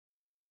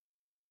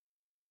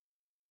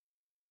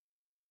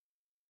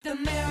The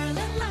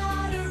Maryland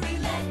Lottery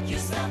let you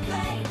stop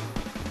playing.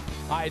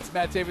 Hi, it's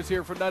Matt Davis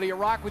here for Nutty and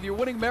Rock with your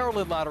winning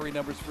Maryland Lottery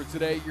numbers for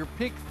today. Your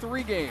pick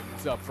 3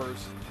 games up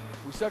first.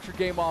 We start your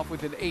game off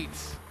with an 8.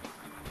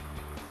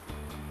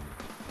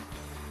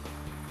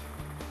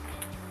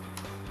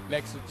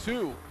 Next to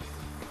 2.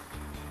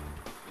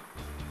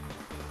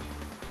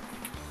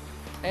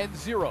 And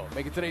 0.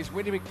 Making today's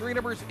winning pick 3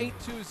 numbers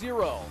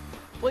 820.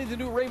 Play the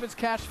new Ravens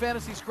Cash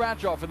Fantasy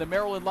Scratch-Off in the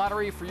Maryland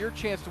Lottery for your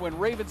chance to win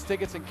Ravens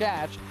tickets and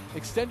cash.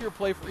 Extend your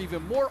play for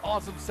even more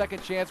awesome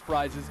second chance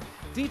prizes.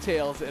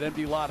 Details at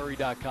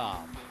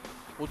mdlottery.com.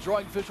 Well,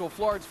 drawing official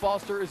Florence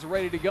Foster is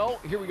ready to go.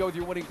 Here we go with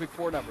your winning pick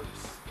 4 numbers.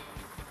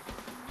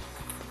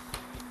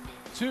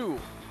 2.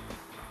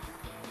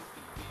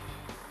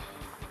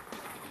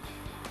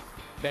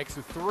 Next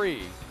to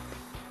 3.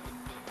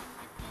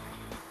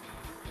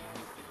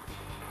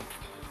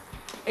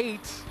 8.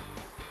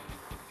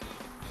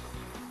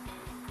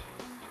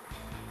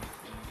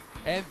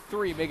 And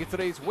 3. Making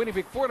today's winning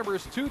pick 4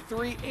 numbers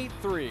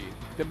 2383.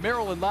 The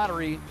Maryland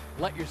Lottery.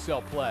 Let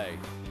yourself play.